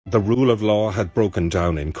The rule of law had broken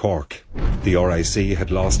down in Cork. The RIC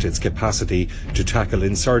had lost its capacity to tackle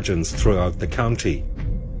insurgents throughout the county.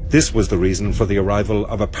 This was the reason for the arrival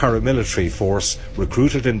of a paramilitary force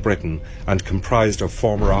recruited in Britain and comprised of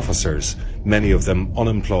former officers, many of them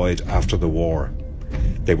unemployed after the war.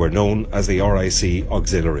 They were known as the RIC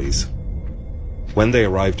Auxiliaries. When they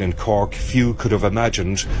arrived in Cork, few could have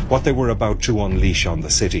imagined what they were about to unleash on the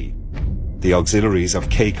city. The Auxiliaries of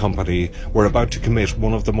K Company were about to commit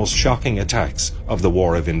one of the most shocking attacks of the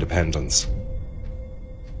War of Independence.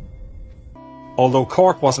 Although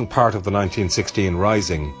Cork wasn't part of the 1916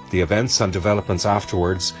 Rising, the events and developments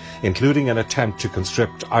afterwards, including an attempt to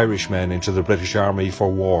conscript Irishmen into the British Army for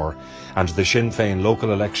war, and the Sinn Féin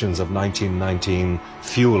local elections of 1919,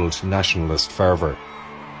 fuelled nationalist fervour.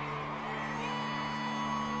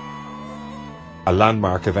 A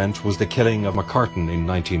landmark event was the killing of McCartan in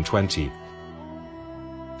 1920.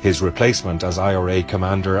 His replacement as IRA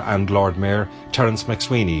commander and Lord Mayor, Terence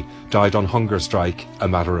MacSweeney, died on hunger strike a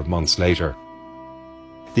matter of months later.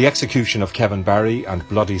 The execution of Kevin Barry and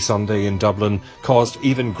Bloody Sunday in Dublin caused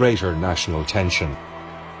even greater national tension.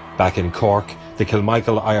 Back in Cork, the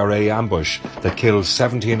Kilmichael IRA ambush that killed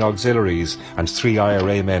 17 auxiliaries and 3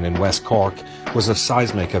 IRA men in West Cork was a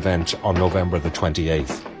seismic event on November the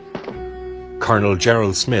 28th. Colonel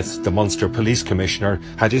Gerald Smith, the Munster Police Commissioner,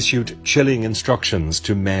 had issued chilling instructions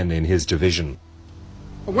to men in his division.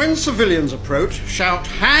 When civilians approach, shout,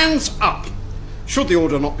 "Hands up!" Should the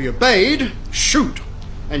order not be obeyed, shoot,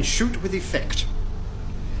 and shoot with effect.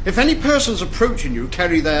 If any persons approaching you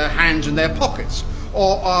carry their hands in their pockets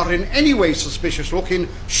or are in any way suspicious looking,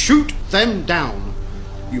 shoot them down.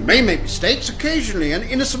 You may make mistakes occasionally and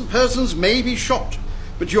innocent persons may be shot,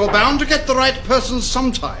 but you're bound to get the right persons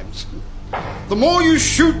sometimes. The more you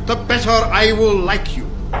shoot, the better I will like you.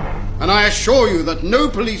 And I assure you that no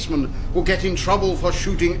policeman will get in trouble for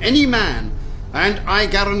shooting any man, and I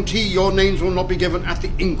guarantee your names will not be given at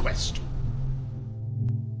the inquest.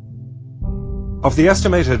 Of the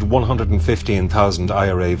estimated 115,000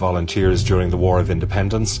 IRA volunteers during the War of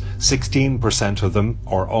Independence, 16% of them,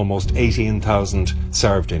 or almost 18,000,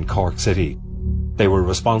 served in Cork City. They were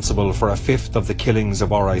responsible for a fifth of the killings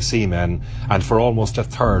of RIC men and for almost a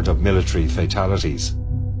third of military fatalities.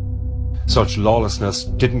 Such lawlessness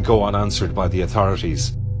didn't go unanswered by the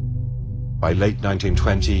authorities. By late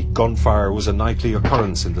 1920, gunfire was a nightly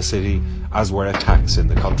occurrence in the city, as were attacks in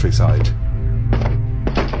the countryside.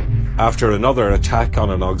 After another attack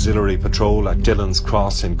on an auxiliary patrol at Dillon's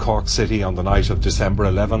Cross in Cork City on the night of December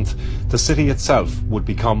 11th, the city itself would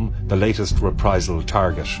become the latest reprisal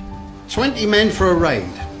target. 20 men for a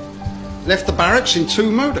raid. Left the barracks in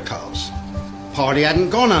 2 motor cars. Party hadn't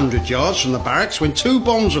gone 100 yards from the barracks when 2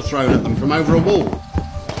 bombs were thrown at them from over a wall.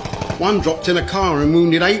 One dropped in a car and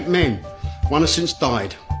wounded 8 men. One has since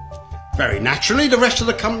died. Very naturally, the rest of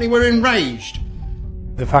the company were enraged.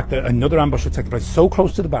 The fact that another ambush had taken place so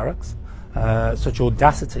close to the barracks, such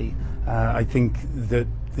audacity, I think that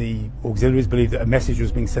the auxiliaries believed that a message was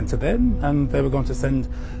being sent to them and they were going to send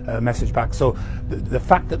a message back. So the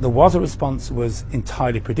fact that there was a response was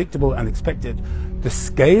entirely predictable and expected. The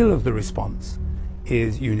scale of the response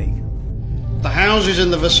is unique. The houses in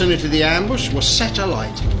the vicinity of the ambush were set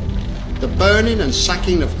alight. The burning and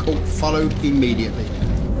sacking of Cork followed immediately.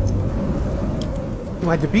 We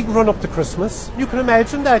had the big run up to Christmas. You can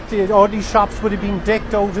imagine that all these shops would have been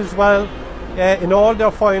decked out as well in all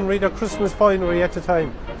their finery, their Christmas finery at the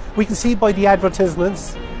time. We can see by the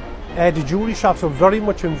advertisements, the jewellery shops were very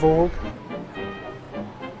much in vogue.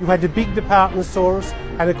 You had the big department stores,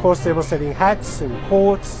 and of course they were selling hats and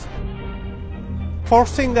coats.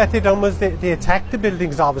 First thing that they done was they attacked the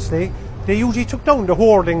buildings, obviously. They usually took down the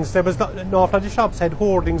hoardings. There was not, an awful lot of the shops had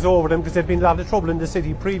hoardings over them because there'd been a lot of trouble in the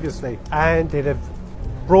city previously. And they'd have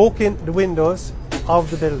broke in the windows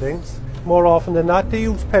of the buildings. More often than not, they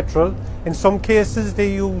used petrol. In some cases,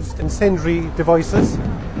 they used incendiary devices.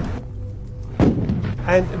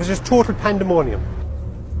 And it was just total pandemonium.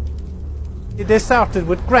 They started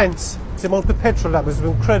with grants. The amount of petrol that was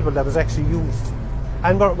incredible that was actually used.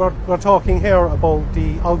 And we're talking here about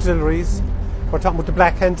the auxiliaries, we're talking about the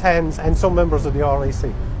Black Hand Tans and some members of the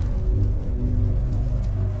RIC.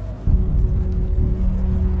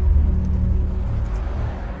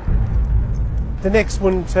 The next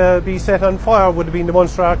one to be set on fire would have been the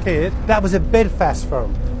Munster Arcade. That was a Belfast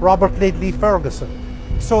firm, Robert Ledley Ferguson.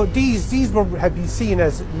 So these had been seen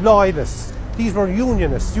as loyalists. These were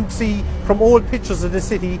unionists. You'd see from old pictures of the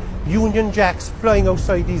city, Union Jacks flying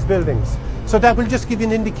outside these buildings. So that will just give you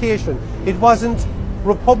an indication. It wasn't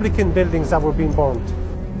Republican buildings that were being burned.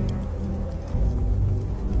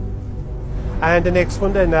 And the next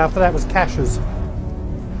one then after that was Cash's.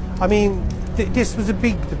 I mean, this was a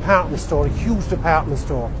big department store, a huge department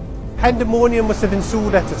store. Pandemonium must have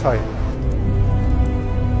ensued at the time.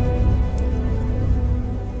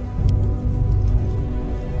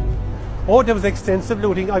 Oh, there was extensive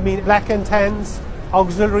looting. I mean, black and tans,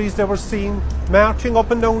 auxiliaries that were seen marching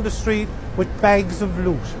up and down the street with bags of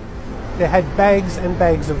loot. They had bags and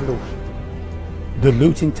bags of loot. The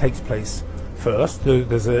looting takes place first.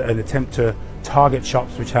 There's an attempt to target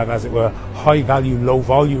shops which have, as it were, high value, low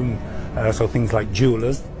volume, so things like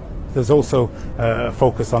jewellers. There's also a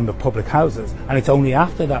focus on the public houses, and it's only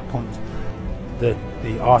after that point that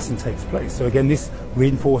the arson takes place. So again, this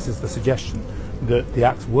reinforces the suggestion that the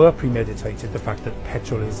acts were premeditated, the fact that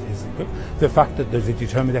petrol is equipped, the fact that there's a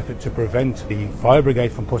determined effort to prevent the fire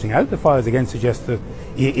brigade from putting out the fires, again suggests that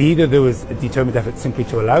either there was a determined effort simply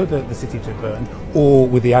to allow the city to burn, or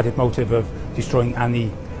with the added motive of destroying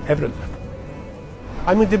any evidence.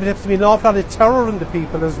 I mean, there would have to be an awful lot of terror in the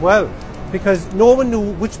people as well, because no one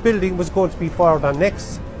knew which building was going to be fired on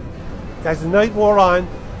next. As the night wore on,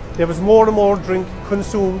 there was more and more drink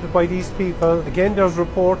consumed by these people. Again, there's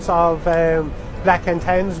reports of black and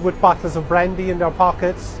tans with bottles of brandy in their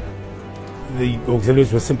pockets. The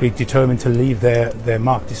auxiliaries were simply determined to leave their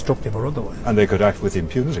mark, destructive or otherwise. And they could act with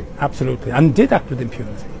impunity. Absolutely, and did act with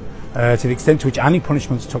impunity. To the extent to which any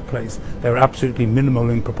punishments took place, they were absolutely minimal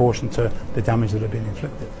in proportion to the damage that had been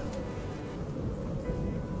inflicted.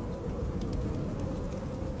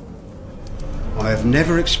 I have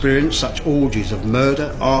never experienced such orgies of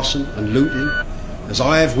murder, arson and looting as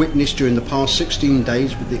I have witnessed during the past 16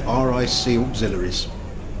 days with the RIC auxiliaries.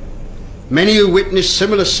 Many who witnessed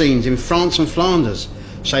similar scenes in France and Flanders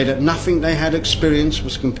say that nothing they had experienced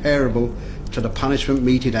was comparable to the punishment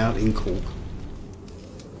meted out in Cork.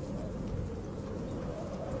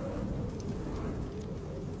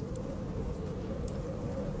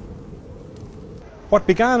 What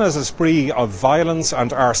began as a spree of violence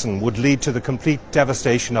and arson would lead to the complete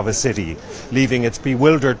devastation of a city, leaving its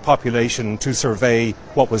bewildered population to survey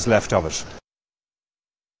what was left of it.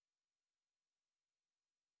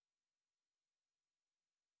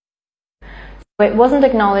 It wasn't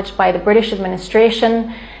acknowledged by the British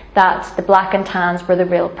administration that the black and tans were the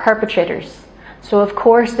real perpetrators. So of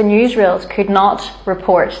course the newsreels could not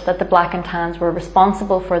report that the black and tans were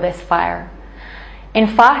responsible for this fire. In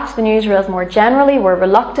fact, the newsreels more generally were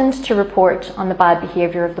reluctant to report on the bad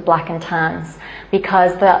behaviour of the black and tans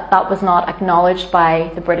because that was not acknowledged by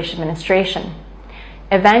the British administration.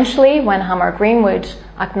 Eventually, when Hamar Greenwood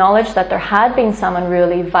acknowledged that there had been some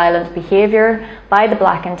unruly, violent behaviour by the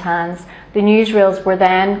black and tans, the newsreels were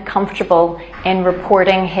then comfortable in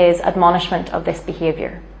reporting his admonishment of this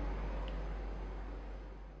behaviour.